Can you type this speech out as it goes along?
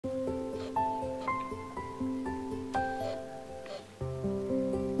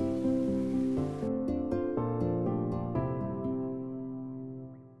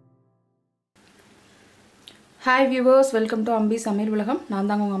Hi viewers, welcome to Ambi Samir Ulagam. நான்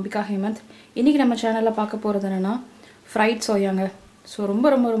தாங்க உங்க அம்பிகா ஹேமந்த். இன்னைக்கு நம்ம சேனல்ல பார்க்க போறது என்னன்னா ஃப்ரைட் சோயாங்க. சோ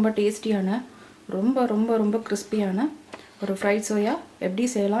ரொம்ப டேஸ்டியான ரொம்ப கிறிஸ்பியான ஒரு ஃப்ரைட் சோயா எப்படி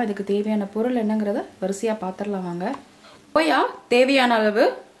செய்யலாம் இதுக்கு தேவையான பொருள் என்னங்கறத வரிசையா பாத்துறலாம் வாங்க. சோயா தேவையான அளவு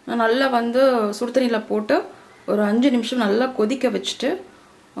நல்லா சுடு தண்ணில போட்டு ஒரு 5 நிமிஷம் நல்லா கொதிக்க வச்சிட்டு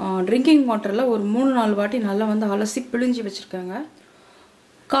ட்ரிங்கிங் வாட்டர்ல ஒரு 3-4 வாட்டி நல்லா அலசி பிழிஞ்சி வச்சிருக்கேங்க.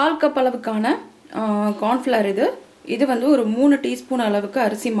 1/4 கப் அளவுக்கான கார்ன்ஃப்ளவர் இது ஒரு 3 டீஸ்பூன் அளவுக்கு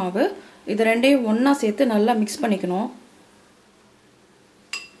அரிசி மாவு இது ரெண்டையும் ஒண்ணா சேர்த்து நல்லா mix பண்ணிக்கணும்.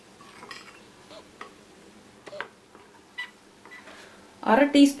 அரை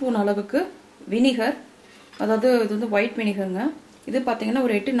டீஸ்பூன் அளவுக்கு வினிகர் அதாவது இது ஒயிட் வினிகர்ங்க. இது பாத்தீங்கன்னா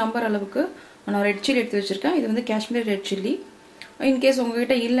ஒரு 8 நம்பர் அளவுக்கு நான் ரெட் சில்லி எடுத்து வச்சிருக்கேன். இது Kashmir red chilli. In case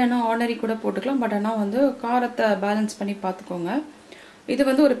உங்ககிட்ட இல்லனா ஆர்டினரி கூட போட்டுக்கலாம். பட் ஆனா காரத்தை பேலன்ஸ் பண்ணி பாத்துக்கோங்க. இது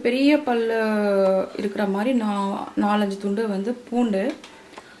ஒரு பெரிய பல்லு இருக்கிற மாதிரி 4-5 துண்டு பூண்டு.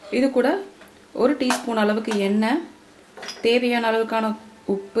 இது கூட 1 டீஸ்பூன் அளவுக்கு எண்ணெய், தேவையான அளவுக்கான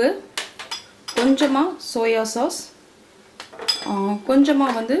உப்பு, கொஞ்சமா சோயா சாஸ், கொஞ்சமா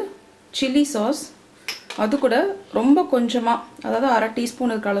சில்லி சாஸ், அது கூட ரொம்ப கொஞ்சமா அதாவது அரை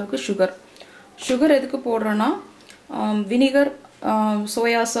டீஸ்பூன் இருக்கிற அளவுக்கு சுகர் எதுக்கு போடுறேன்னா வினிகர்,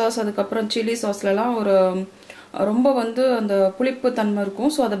 சோயா சாஸ், அதுக்கப்புறம் சில்லி சாஸ்லலாம் ஒரு ரொம்ப அந்த புளிப்பு தன்மை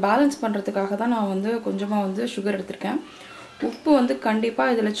இருக்கும். ஸோ அதை பேலன்ஸ் பண்ணுறதுக்காக தான் நான் கொஞ்சமா சுகர் எடுத்திருக்கேன். உப்பு கண்டிப்பா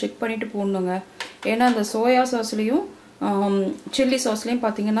இதில் செக் பண்ணிட்டு போடணுங்க. ஏன்னா அந்த சோயா சாஸ்லையும் சில்லி சாஸ்லையும்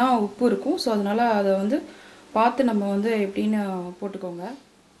பார்த்தீங்கன்னா உப்பு இருக்கும். ஸோ அதனால அதை பார்த்து நம்ம எப்படின்னு போட்டுக்கோங்க.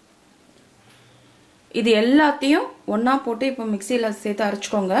 இது எல்லாத்தையும் ஒண்ணா போட்டு இப்போ மிக்சியில் சேர்த்து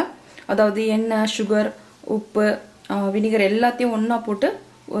அரைச்சிக்கோங்க. அதாவது எண்ணெய், சுகர், உப்பு, வினிகர் எல்லாத்தையும் ஒண்ணா போட்டு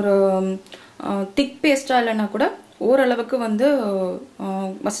ஒரு திக் பேஸ்டா இல்லைன்னா கூட ஓரளவுக்கு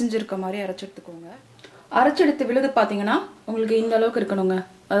மசிஞ்சிருக்க மாதிரி அரைச்செடுத்துக்கோங்க. அரைச்செடுத்து விழுது பார்த்தீங்கன்னா உங்களுக்கு இந்த அளவுக்கு இருக்கணுங்க.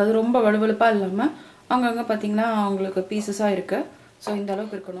 அதாவது ரொம்ப வலுவலுப்பா இல்லாம அங்கங்க பார்த்தீங்கன்னா உங்களுக்கு பீசஸா இருக்கு. ஸோ இந்த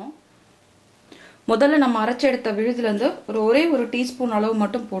அளவுக்கு இருக்கணும். முதல்ல நம்ம அரைச்செடுத்த விழுதுலேருந்து ஒரே ஒரு டீஸ்பூன் அளவு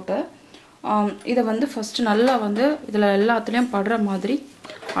மட்டும் போட்டு இதை ஃபர்ஸ்ட் நல்லா இதில் எல்லாத்துலேயும் படுற மாதிரி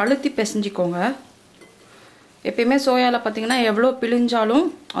அழுத்தி பிசைஞ்சிக்கோங்க. எப்பயுமே சோயால பார்த்தீங்கன்னா எவ்வளோ பிழிஞ்சாலும்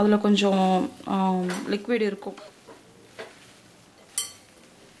அதில் கொஞ்சம் லிக்விட் இருக்கும்.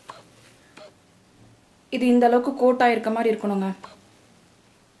 இது இந்த அளவுக்கு கோட் ஆயிருக்க மாதிரி இருக்கணுங்க.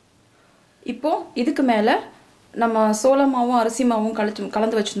 இப்போ இதுக்கு மேலே நம்ம சோள மாவும் அரிசி மாவும்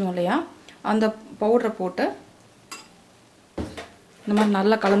கலந்து வச்சிருந்தோம் இல்லையா, அந்த பவுடரை போட்டு இந்த மாதிரி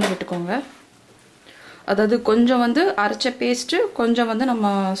நல்லா கலந்து விட்டுக்கோங்க. அதாவது கொஞ்சம் அரைச்ச பேஸ்ட்டு, கொஞ்சம்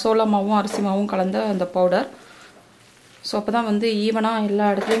நம்ம சோள மாவும் அரிசி மாவும் கலந்த அந்த பவுடர். ஸோ அப்போ தான் ஈவனாக எல்லா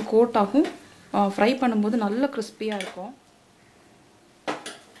இடத்துலையும் கோட் ஆகும். ஃப்ரை பண்ணும்போது நல்ல கிறிஸ்பியாக இருக்கும்.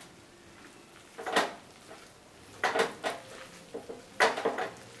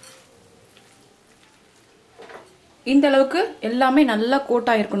 இந்த அளவுக்கு எல்லாமே நல்லா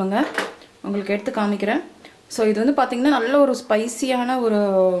கோட் ஆகிருக்கணுங்க. உங்களுக்கு எடுத்து காமிக்கிறேன். ஸோ இது பார்த்தீங்கன்னா நல்ல ஒரு ஸ்பைசியான ஒரு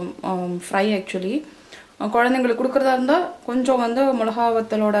ஃப்ரை. ஆக்சுவலி குழந்தைங்களுக்கு கொடுக்குறதா இருந்தால் கொஞ்சம் மிளகா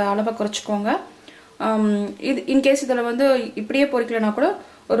வத்தலோட அளவை குறைச்சிக்கோங்க. இது இன்கேஸ் இதில் இப்படியே பொரிக்கலைன்னா கூட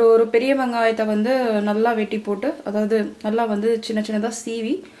ஒரு பெரிய வெங்காயத்தை நல்லா வெட்டி போட்டு, அதாவது நல்லா சின்னதாக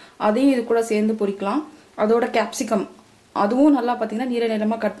சீவி அதையும் இது கூட சேர்ந்து பொரிக்கலாம். அதோட கேப்சிகம் அதுவும் நல்லா பார்த்தீங்கன்னா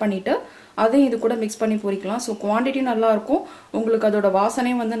நீளமாக கட் பண்ணிட்டு அதையும் இது கூட மிக்ஸ் பண்ணி பொரிக்கலாம். ஸோ குவான்டிட்டியும் நல்லா இருக்கும், உங்களுக்கு அதோட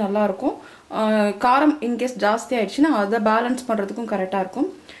வாசனையும் நல்லா இருக்கும். காரம் இன்கேஸ் ஜாஸ்தி ஆயிடுச்சுன்னா அதை பேலன்ஸ் பண்ணுறதுக்கும் கரெக்டாக இருக்கும்.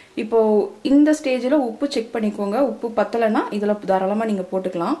 இப்போ இந்த ஸ்டேஜில் உப்பு செக் பண்ணிக்கோங்க. உப்பு பத்தலைன்னா இதில் தாராளமாக நீங்கள்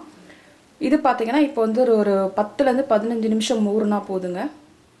போட்டுக்கலாம். இது பார்த்தீங்கன்னா இப்போ ஒரு 10லேருந்து 15 நிமிஷம் ஊறுனா போதுங்க.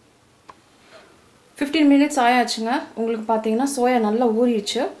 15 மினிட்ஸ் ஆயாச்சுங்க. உங்களுக்கு பார்த்தீங்கன்னா சோயா நல்லா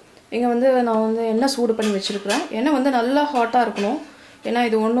ஊறிடுச்சு. இங்கே நான் எண்ணெய் சூடு பண்ணி வச்சுருக்கிறேன். எண்ணெய் நல்லா ஹாட்டாக இருக்கணும். ஏன்னா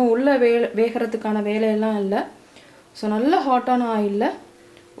இது ஒன்றும் உள்ளே வேகிறதுக்கான வேலையெல்லாம் இல்லை. ஸோ நல்லா ஹாட்டான ஆயிலில்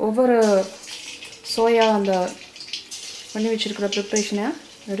ஒவ்வொரு சோயா அந்த பண்ணி வச்சுருக்கிற ப்ரிப்ரேஷனை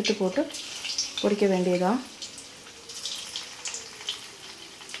எடுத்து போட்டு பொரிக்க வேண்டியதான்.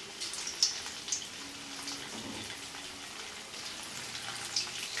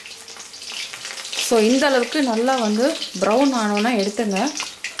 ஸோ இந்த அளவுக்கு நல்லா ப்ரௌன் ஆனோன்னா எடுத்துங்க.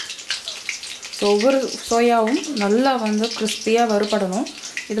 ஸோ ஒவ்வொரு சோயாவும் நல்லா கிறிஸ்பியாக வறுபடணும்.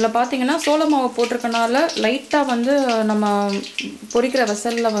 இதில் பார்த்தீங்கன்னா சோள மாவு போட்டிருக்கனால லைட்டாக நம்ம பொரிக்கிற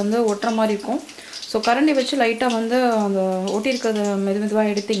வெசலில் ஒட்டுற மாதிரி இருக்கும். ஸோ கரண்டி வச்சு லைட்டாக அந்த ஒட்டியிருக்கிறத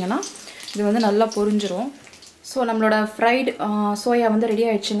மெதுவாக எடுத்திங்கன்னா இது நல்லா பொரிஞ்சிரும். ஸோ நம்மளோட ஃப்ரைடு சோயா ரெடி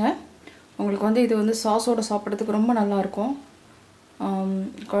ஆயிடுச்சுங்க. உங்களுக்கு இது சாஸோடு சாப்பிட்றதுக்கு ரொம்ப நல்லாயிருக்கும்.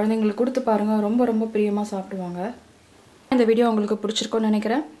 குழந்தைங்களுக்கு கொடுத்து பாருங்கள், ரொம்ப பிரியமாக சாப்பிடுவாங்க. இந்த வீடியோ உங்களுக்கு பிடிச்சிருக்கும்னு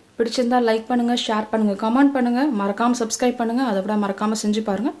நினைக்கிறேன். பிடிச்சிருந்தா லைக் பண்ணுங்கள், ஷேர் பண்ணுங்கள், கமெண்ட் பண்ணுங்கள், மறக்காமல் சப்ஸ்கிரைப் பண்ணுங்கள். அதை விட மறக்காமல் செஞ்சு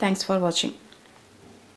பாருங்கள். தேங்க்ஸ் ஃபார் வாட்சிங்.